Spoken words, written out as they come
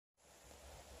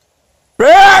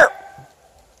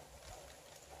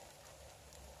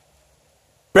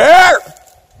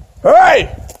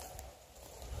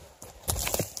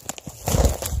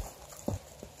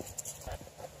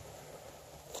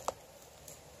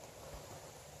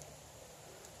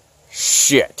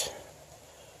shit.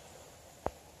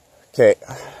 Okay.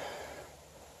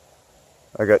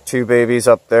 I got 2 babies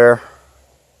up there.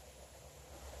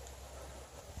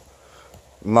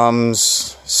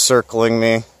 Mom's circling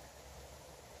me.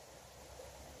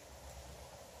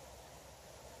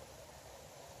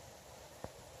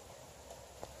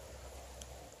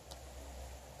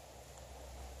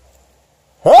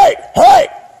 Hey! Hey!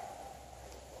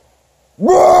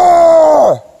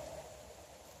 Whoa!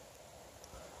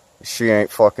 She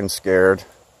ain't fucking scared.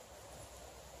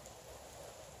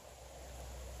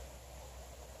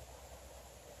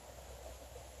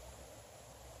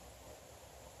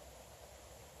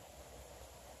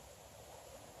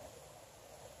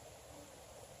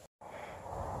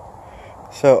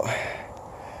 So,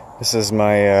 this is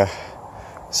my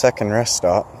second rest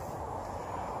stop.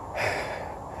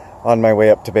 On my way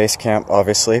up to base camp,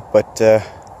 obviously, but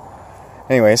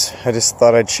anyways, I just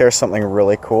thought I'd share something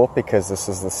really cool because this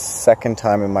is the second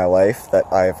time in my life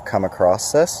that I've come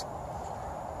across this,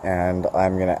 and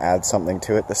I'm gonna add something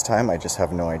to it this time. I just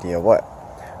have no idea what.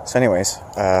 So anyways,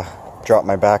 drop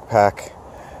my backpack,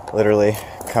 literally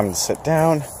come to sit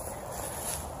down.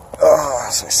 Oh,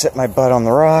 so I sit my butt on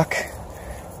the rock,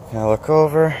 and I look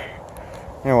over,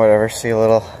 you know, whatever, see a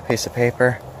little piece of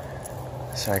paper.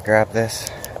 So I grab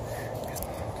this,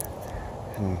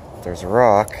 and there's a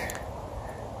rock,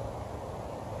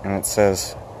 and it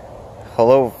says,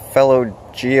 "Hello, fellow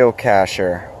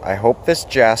geocacher. I hope this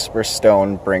jasper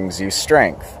stone brings you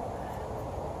strength."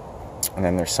 And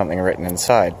then there's something written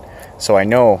inside. So I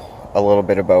know a little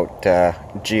bit about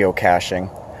geocaching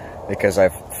because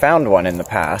I've found one in the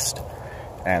past,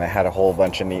 and it had a whole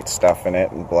bunch of neat stuff in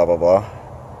it and blah blah blah.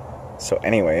 So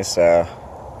anyways, here,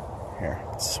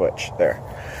 let's switch there.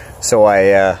 So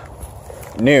I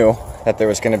knew that there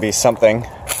was going to be something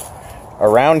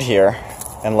around here,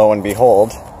 and lo and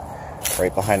behold,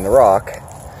 right behind the rock,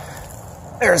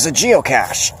 there's a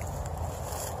geocache.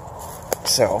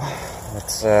 So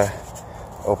let's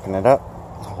open it up.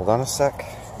 Hold on a sec.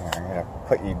 Here, I'm going to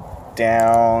put you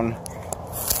down.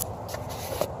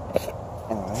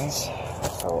 Anyways,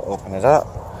 so we'll open it up.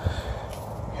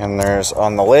 And there's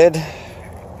on the lid,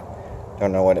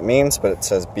 don't know what it means, but it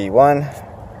says B1.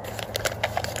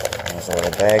 There's a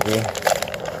little baggie.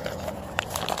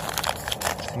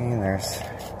 See, there's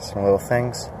some little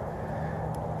things.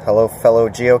 "Hello, fellow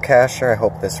geocacher. I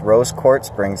hope this rose quartz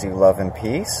brings you love and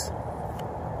peace."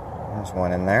 There's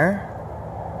one in there.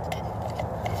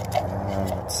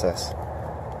 What's this?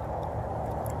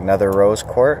 Another rose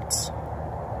quartz.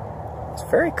 It's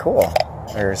very cool.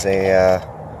 There's a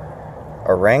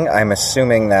ring. I'm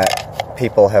assuming that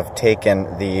people have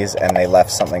taken these and they left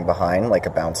something behind, like a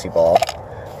bouncy ball,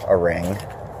 a ring.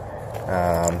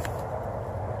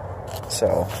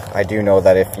 So I do know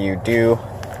that if you do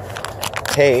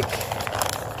take,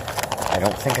 I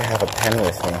don't think I have a pen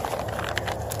with me,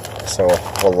 so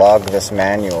we'll log this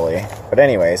manually. But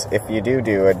anyways, if you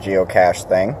do a geocache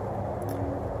thing,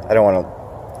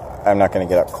 I'm not going to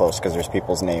get up close because there's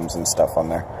people's names and stuff on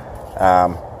there.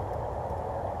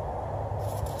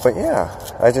 But yeah,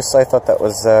 I thought that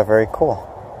was very cool.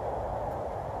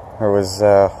 There was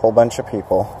a whole bunch of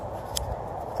people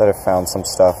that have found some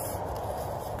stuff.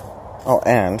 Oh,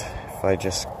 and if I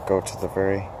just go to the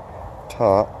very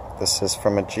top, this is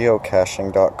from a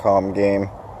geocaching.com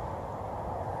game.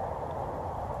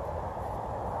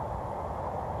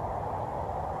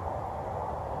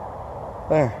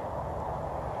 There.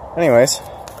 Anyways,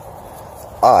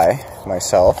 I,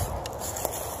 myself,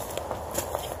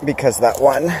 because that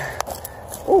one,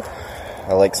 ooh,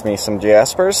 I likes me some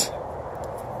jaspers.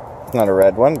 Not a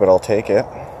red one, but I'll take it.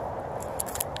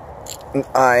 And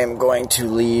I am going to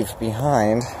leave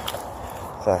behind.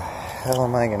 The hell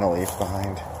am I going to leave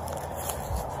behind?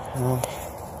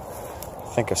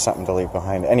 Think of something to leave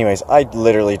behind. Anyways, I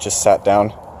literally just sat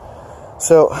down.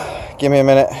 So, give me a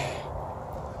minute.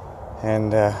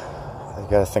 And I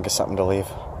gotta think of something to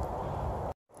leave.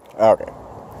 Okay.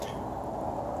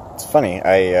 It's funny,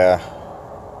 I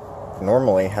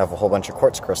normally have a whole bunch of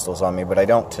quartz crystals on me, but I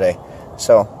don't today.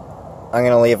 So, I'm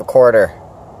gonna leave a quarter.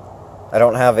 I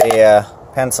don't have a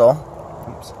pencil.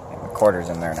 Oops, the quarter's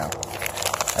in there now.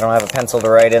 I don't have a pencil to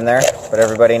write in there, but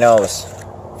everybody knows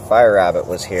Fire Rabbit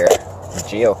was here,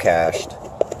 geocached.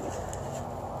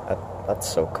 That's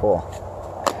so cool.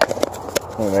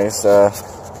 Anyways,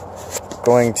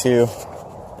 going to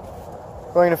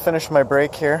finish my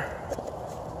break here.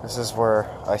 This is where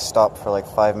I stopped for like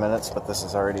 5 minutes, but this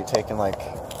has already taken like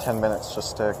 10 minutes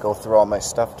just to go through all my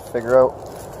stuff to figure out.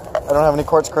 I don't have any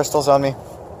quartz crystals on me.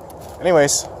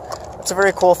 Anyways, it's a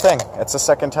very cool thing. It's the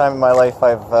second time in my life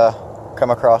I've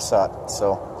come across that,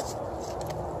 so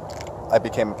I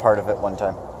became a part of it one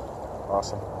time.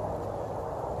 Awesome.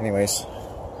 Anyways,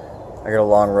 I got a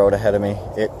long road ahead of me.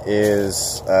 It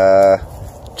is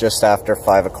just after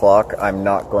 5 o'clock. I'm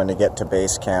not going to get to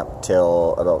base camp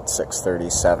till about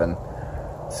 6:37.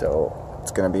 So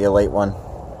it's going to be a late one,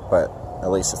 but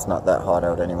at least it's not that hot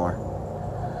out anymore.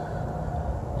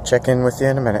 Check in with you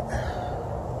in a minute.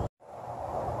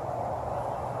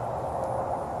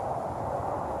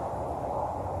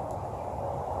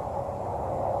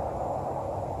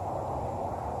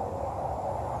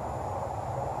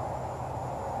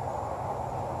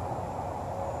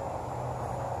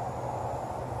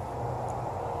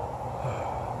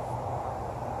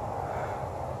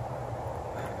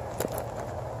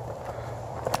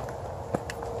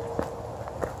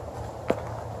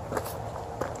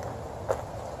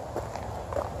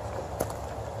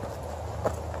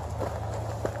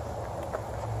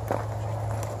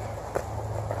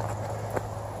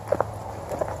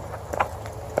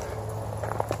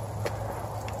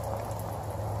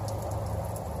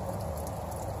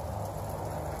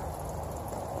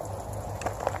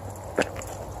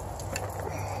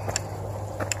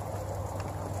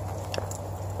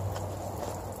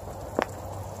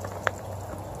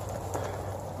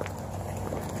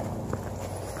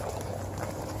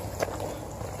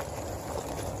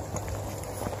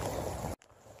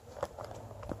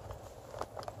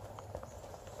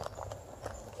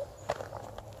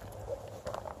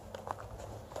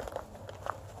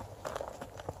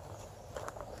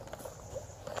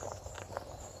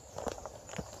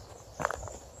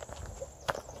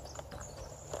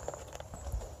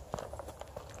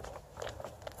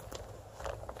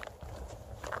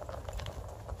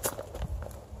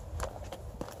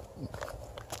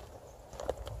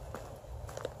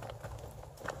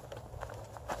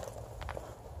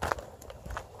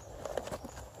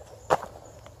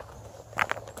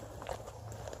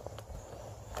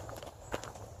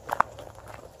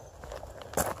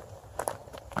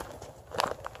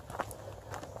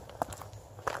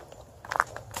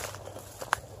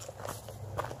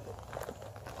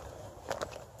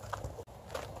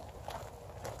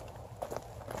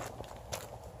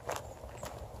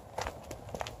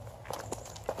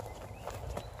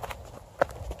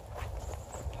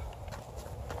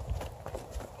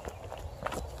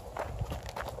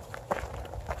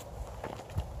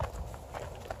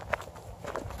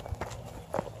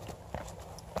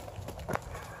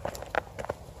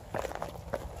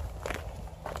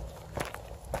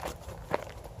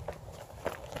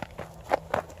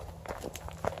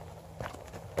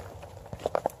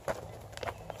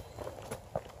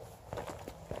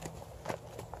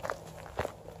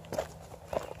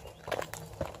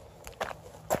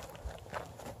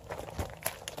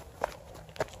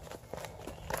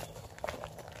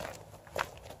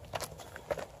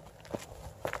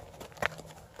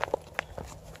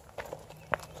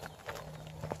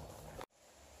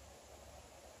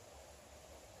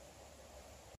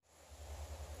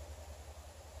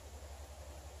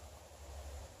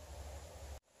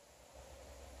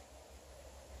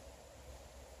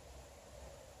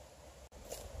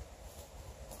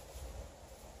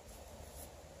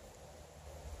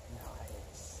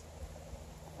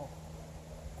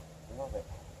 Love it.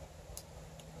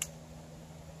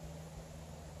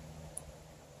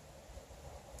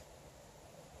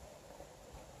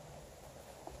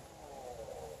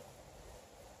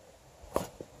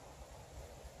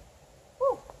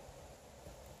 Woo.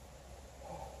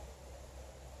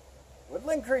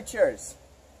 Woodland creatures,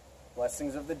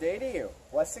 blessings of the day to you.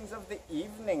 Blessings of the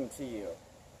evening to you.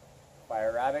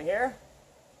 Fire Rabbit here.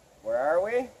 Where are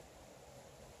we?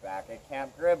 Back at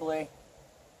Camp Gribley.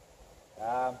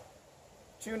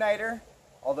 Two-nighter,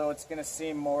 although it's going to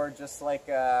seem more just like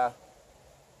a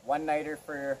one-nighter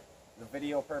for the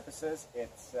video purposes.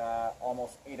 It's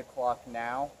almost 8 o'clock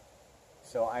now,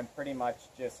 so I'm pretty much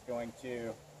just going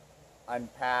to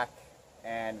unpack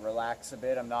and relax a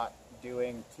bit. I'm not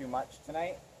doing too much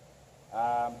tonight.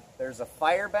 There's a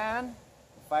fire ban.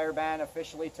 The fire ban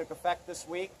officially took effect this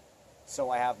week, so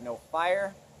I have no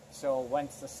fire. So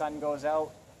once the sun goes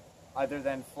out, other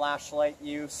than flashlight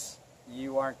use,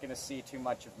 you aren't going to see too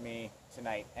much of me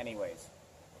tonight anyways.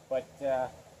 But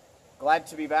glad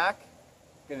to be back.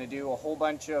 Going to do a whole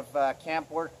bunch of camp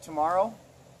work tomorrow.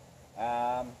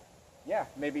 Yeah,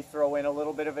 maybe throw in a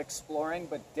little bit of exploring,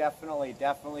 but definitely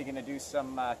going to do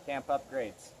some camp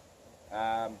upgrades.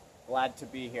 Glad to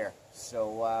be here.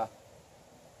 So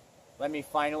let me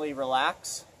finally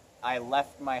relax. I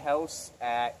left my house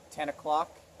at 10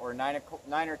 o'clock. Or 9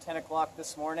 or 10 o'clock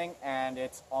this morning, and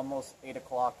it's almost 8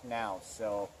 o'clock now.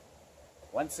 So,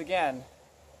 once again,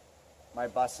 my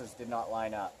buses did not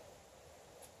line up.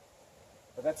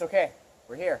 But that's okay.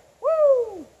 We're here.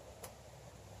 Woo!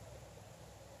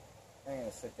 I'm going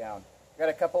to sit down. Got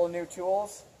a couple of new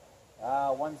tools.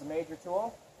 One's a major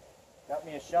tool. Got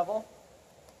me a shovel.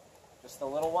 Just a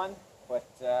little one. But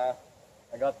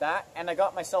I got that. And I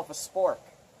got myself a spork.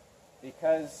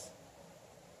 Because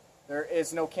there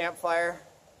is no campfire.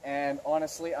 And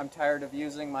honestly, I'm tired of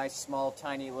using my small,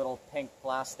 tiny little pink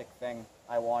plastic thing.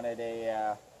 I wanted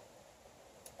a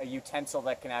utensil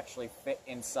that can actually fit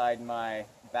inside my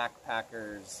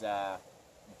backpacker's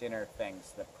dinner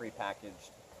things, the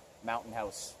prepackaged Mountain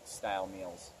House style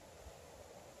meals.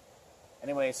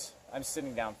 Anyways, I'm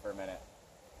sitting down for a minute.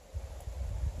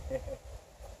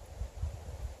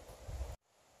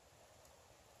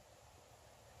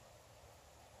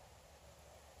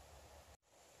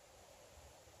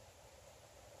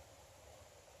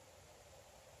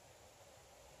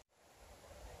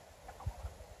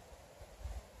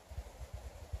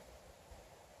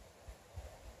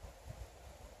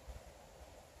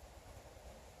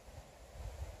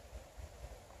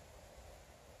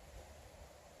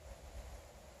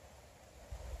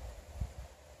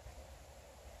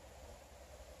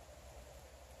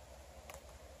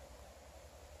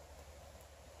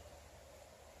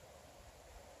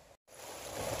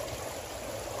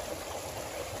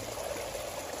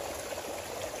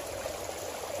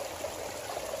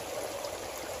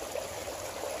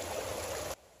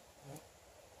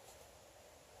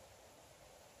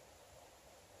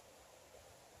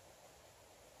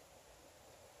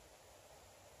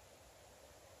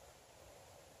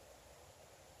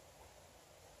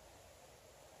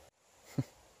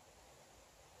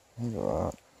 Look at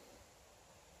that.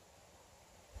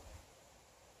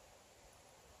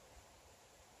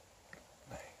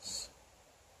 Nice.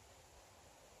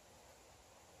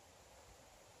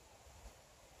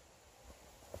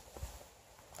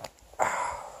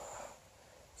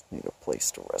 Just need a place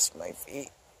to rest my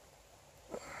feet.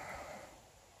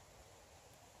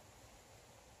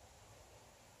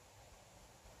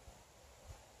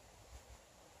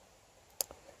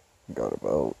 Got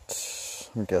about,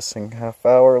 I'm guessing, half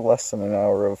hour, less than an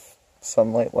hour of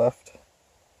sunlight left.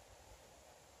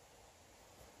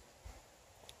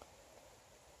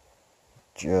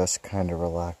 Just kind of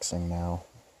relaxing now.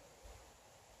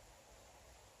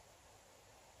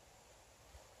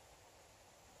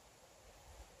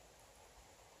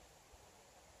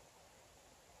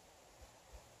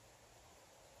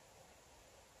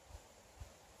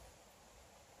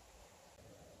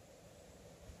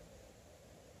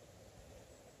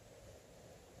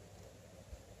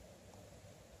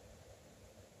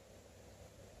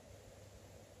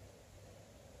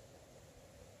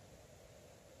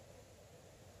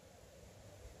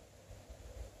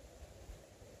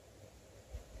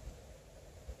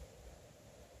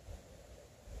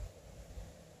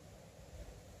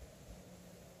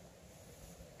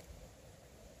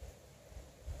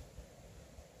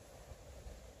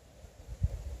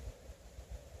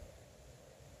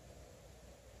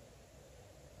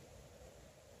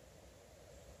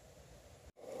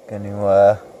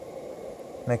 Gonna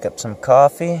make up some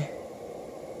coffee,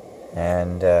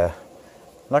 and I'm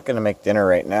not gonna make dinner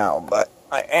right now, but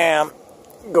I am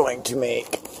going to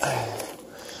make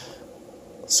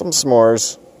some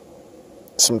s'mores,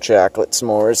 some chocolate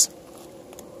s'mores.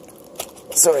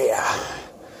 So yeah,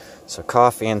 so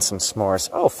coffee and some s'mores.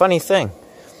 Oh, funny thing,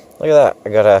 look at that, I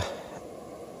got a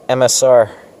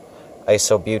MSR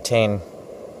isobutane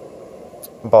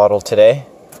bottle today.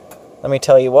 Let me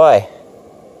tell you why.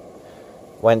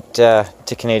 Went to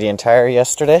Canadian Tire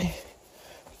yesterday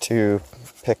to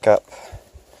pick up,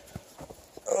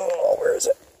 oh, where is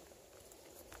it?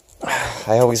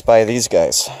 I always buy these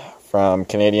guys from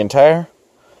Canadian Tire,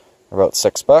 about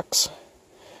 $6.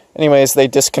 Anyways, they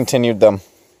discontinued them,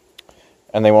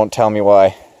 and they won't tell me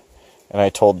why. And I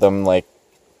told them, like,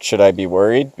 should I be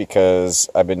worried?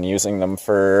 Because I've been using them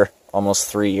for almost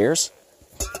 3 years.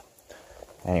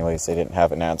 Anyways, they didn't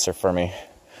have an answer for me.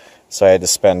 So I had to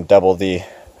spend double the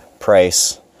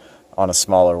price on a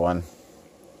smaller one.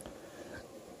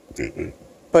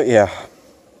 But yeah.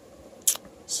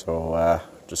 So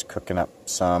just cooking up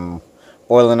some,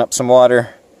 boiling up some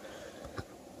water.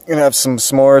 Gonna have some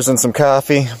s'mores and some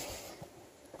coffee.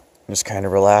 Just kind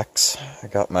of relax. I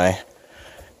got my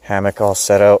hammock all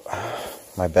set out.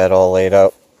 My bed all laid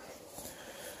out.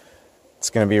 It's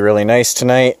gonna be really nice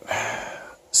tonight.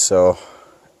 So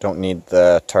don't need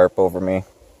the tarp over me.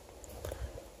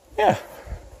 Yeah,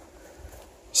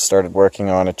 started working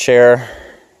on a chair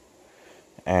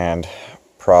and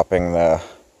propping the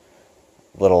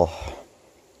little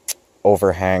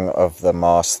overhang of the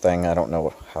moss thing. I don't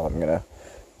know how I'm gonna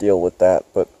deal with that,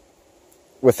 but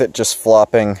with it just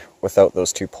flopping without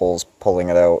those two poles pulling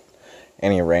it out,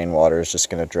 any rainwater is just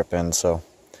going to drip in. So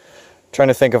trying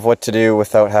to think of what to do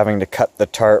without having to cut the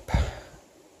tarp,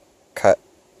 cut,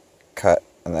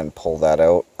 and then pull that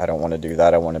out. I don't want to do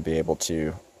that. I want to be able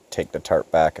to take the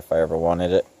tarp back if I ever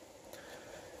wanted it.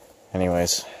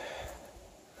 Anyways,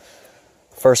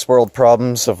 first world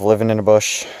problems of living in a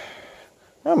bush.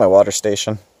 Oh, my water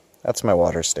station. That's my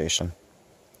water station.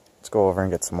 Let's go over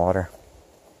and get some water.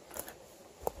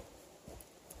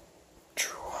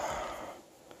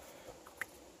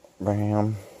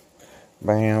 Bam,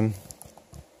 bam.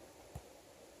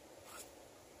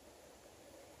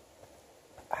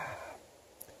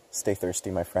 Stay thirsty,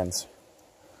 my friends.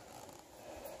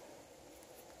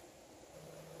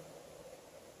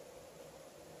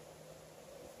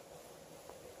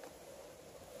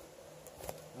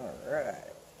 Alright.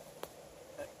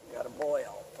 We got a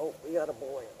boil. Oh, we got a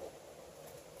boil.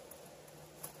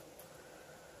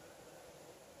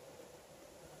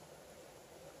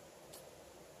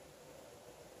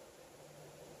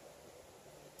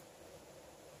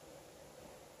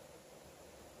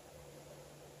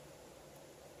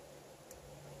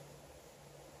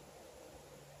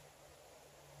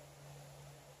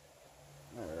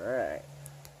 Alright.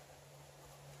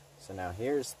 So now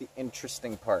here's the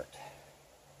interesting part.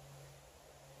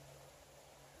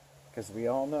 Because we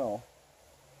all know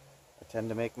I tend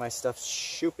to make my stuff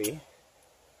soupy.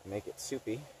 Make it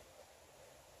soupy.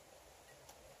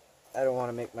 I don't want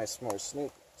to make my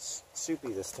s'mores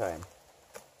soupy this time.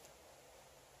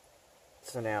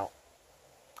 So now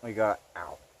we got,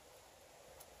 ow.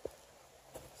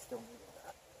 Still need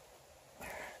that.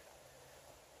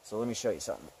 So let me show you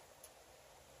something.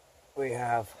 We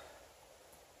have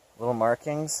little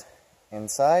markings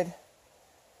inside.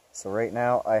 So right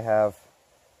now I have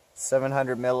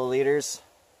 700 milliliters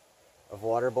of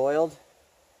water boiled,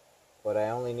 but I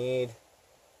only need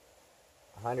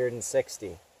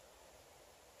 160.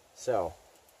 So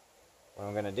what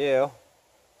I'm gonna do,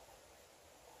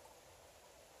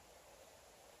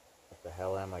 what the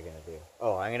hell am I gonna do?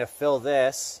 Oh, I'm gonna fill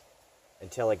this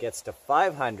until it gets to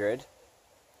 500.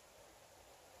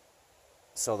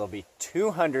 So there'll be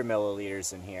 200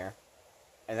 milliliters in here,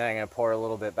 and then I'm gonna pour a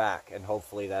little bit back, and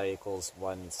hopefully that equals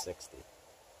 160.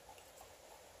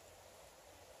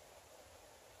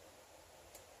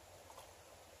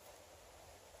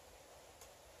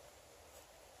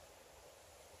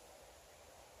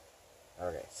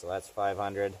 Okay, so that's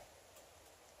 500.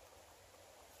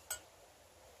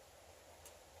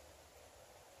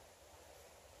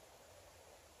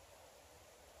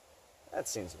 That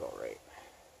seems about right.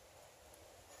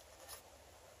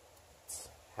 It's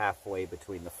halfway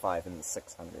between the 5 and the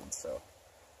 600, so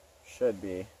should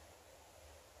be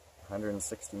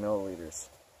 160 milliliters.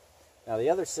 Now the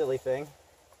other silly thing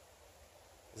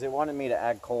is it wanted me to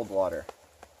add cold water.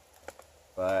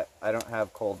 But I don't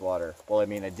have cold water. Well, I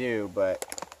mean I do, but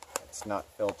it's not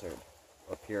filtered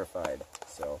or purified.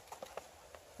 So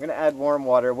I'm going to add warm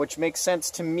water, which makes sense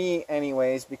to me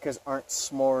anyways, because aren't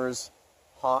s'mores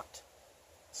hot?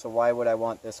 So why would I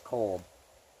want this cold?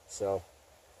 So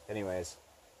anyways,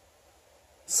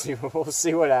 we'll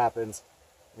see what happens.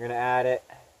 I'm going to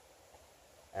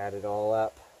add it all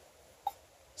up,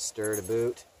 stir to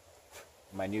boot.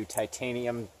 My new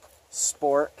titanium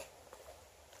spork.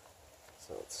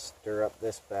 So let's stir up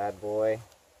this bad boy.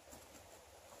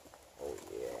 Oh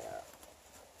yeah.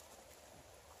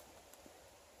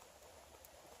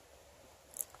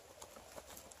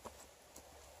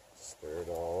 Stir it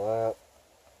all up.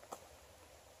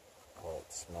 Oh,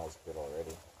 it smells good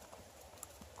already.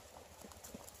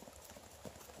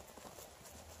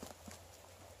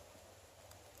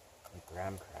 And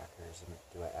graham crackers.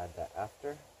 Do I add that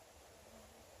after?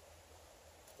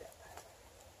 Yeah.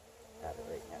 Add it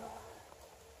right now.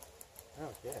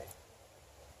 Okay.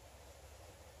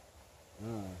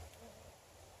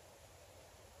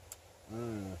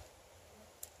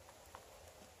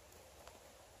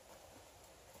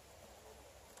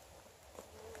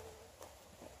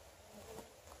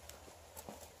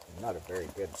 Not a very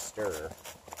good stir.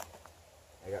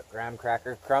 I got graham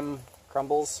cracker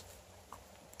crumbles.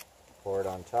 Pour it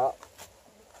on top.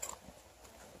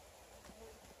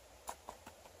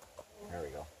 There we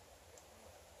go.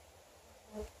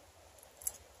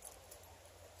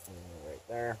 Right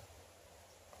there.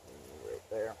 Right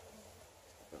there.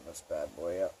 Put this bad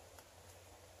boy up.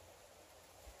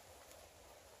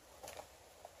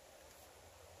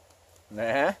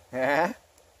 Nah.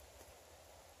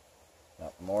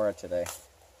 Not more today.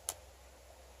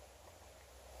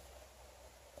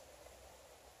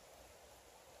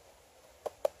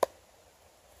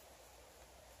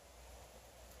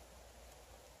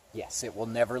 Yes, it will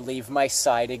never leave my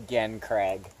side again,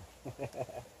 Craig.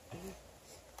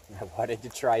 I wanted to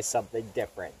try something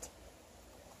different.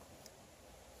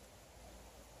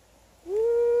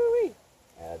 Woo-wee.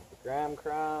 Add the graham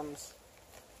crumbs.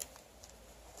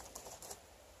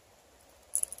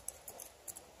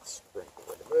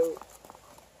 Sprinkle it about.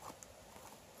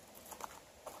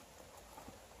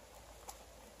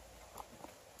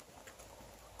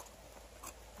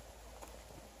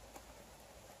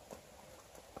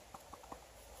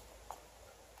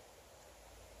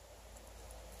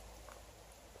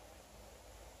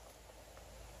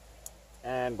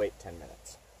 And wait 10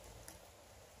 minutes.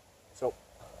 So,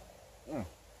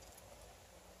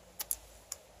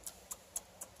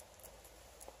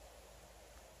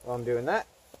 while I'm doing that,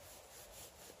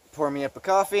 pour me up a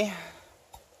coffee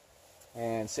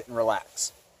and sit and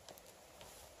relax.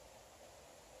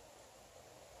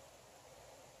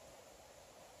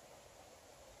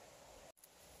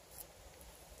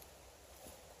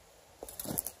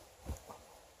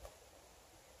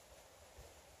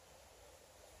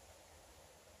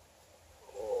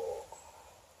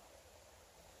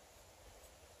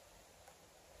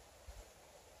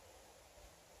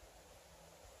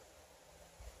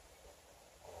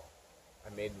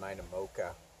 I made mine a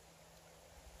mocha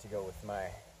to go with my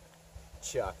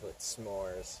chocolate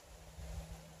s'mores,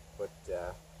 but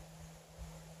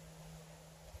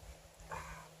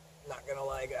not gonna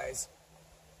lie, guys,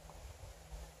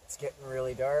 it's getting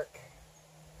really dark,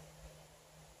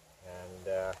 and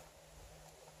I'm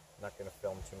not gonna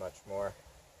film too much more,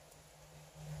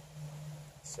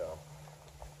 so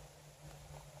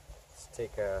let's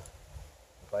take a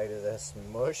bite of this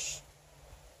mush.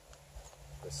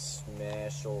 The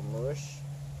smashel mush.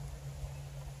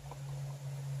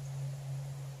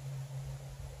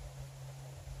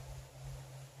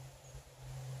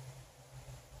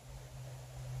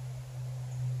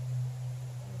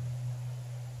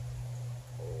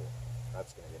 Oh,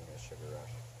 that's gonna give me a sugar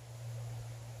rush.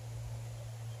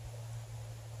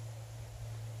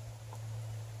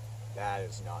 That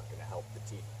is not gonna help the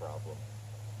teeth problem,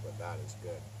 but that is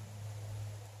good.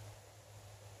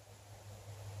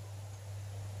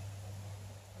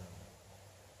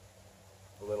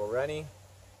 A little runny,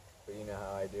 but you know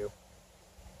how I do.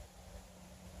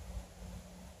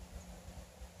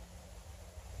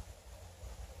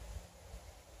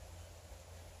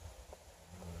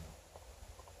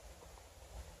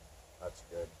 That's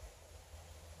good.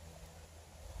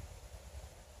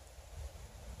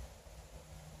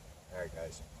 Alright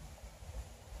guys,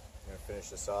 I'm gonna finish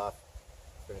this off,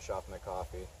 finish off my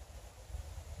coffee.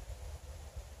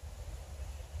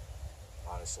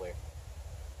 Honestly,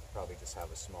 probably just have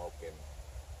a smoke and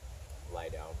lie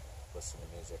down, listen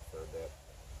to music for a bit.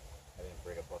 I didn't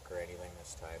bring a book or anything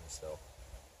this time, so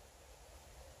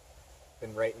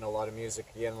been writing a lot of music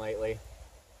again lately.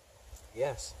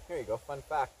 Yes, here you go, fun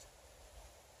fact.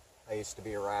 I used to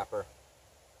be a rapper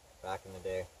back in the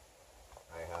day.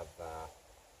 I have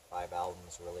 5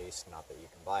 albums released, not that you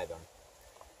can buy them,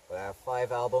 but I have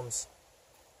 5 albums,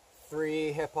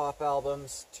 3 hip-hop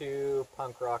albums, 2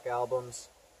 punk rock albums.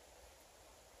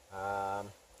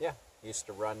 Yeah, used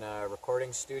to run a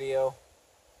recording studio,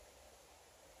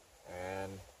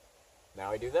 and now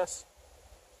I do this.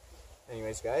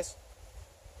 Anyways, guys,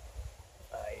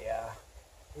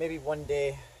 maybe one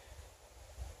day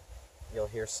you'll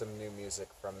hear some new music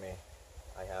from me.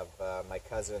 I have my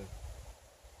cousin's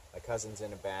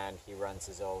in a band. He runs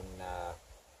his own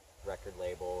record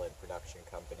label and production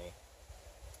company.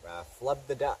 Flub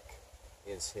the Duck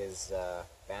is his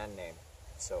band name.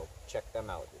 So check them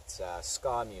out. It's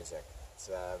ska music. It's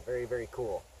very, very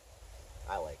cool.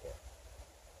 I like it.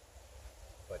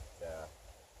 But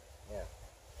yeah.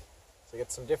 So I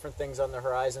got some different things on the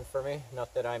horizon for me.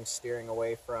 Not that I'm steering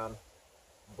away from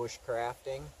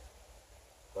bushcrafting,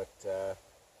 but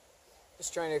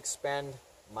just trying to expand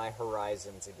my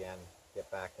horizons again. Get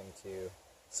back into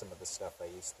some of the stuff I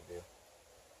used to do.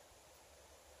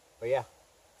 But yeah.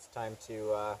 It's time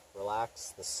to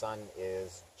relax. The sun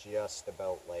is just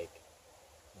about like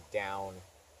down.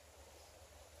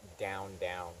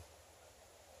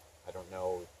 I don't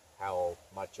know how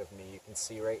much of me you can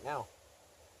see right now.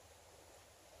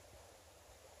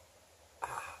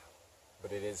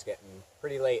 But it is getting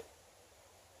pretty late.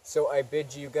 So I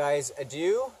bid you guys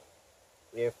adieu.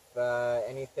 If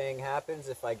anything happens,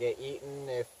 if I get eaten,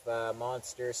 if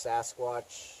monster,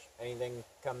 Sasquatch, anything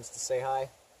comes to say hi,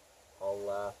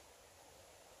 I'll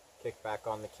kick back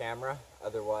on the camera.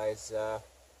 Otherwise, I'll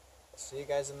see you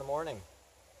guys in the morning.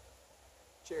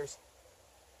 Cheers.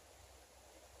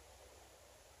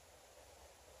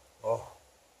 Oh,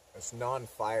 this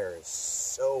non-fire is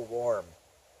so warm.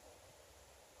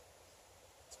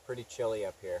 pretty chilly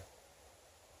up here.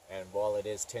 And while it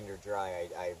is tinder dry,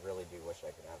 I really do wish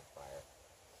I could have a fire.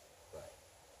 But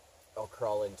I'll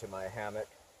crawl into my hammock.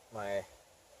 My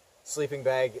sleeping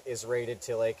bag is rated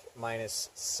to like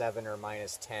 -7 or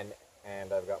 -10,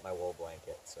 and I've got my wool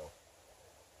blanket, so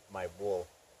my wool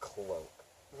cloak.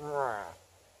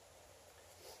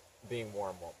 Being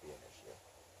warm won't be an issue.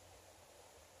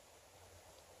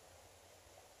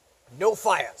 No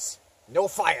fires! No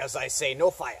fires, I say,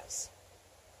 no fires!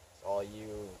 So all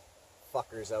you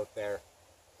fuckers out there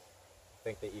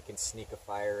think that you can sneak a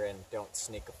fire in, don't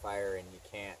sneak a fire in, you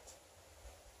can't.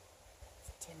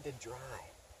 It's tinder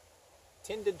dry.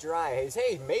 Tinder dry.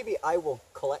 Hey, maybe I will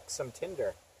collect some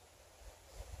tinder.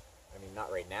 I mean,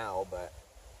 not right now, but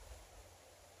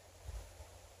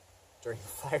during the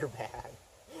fire ban.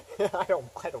 I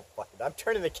don't fucking, I'm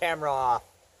turning the camera off.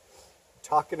 I'm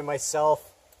talking to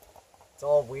myself. It's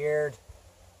all weird.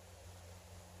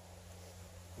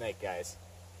 Night, guys.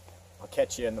 I'll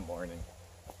catch you in the morning.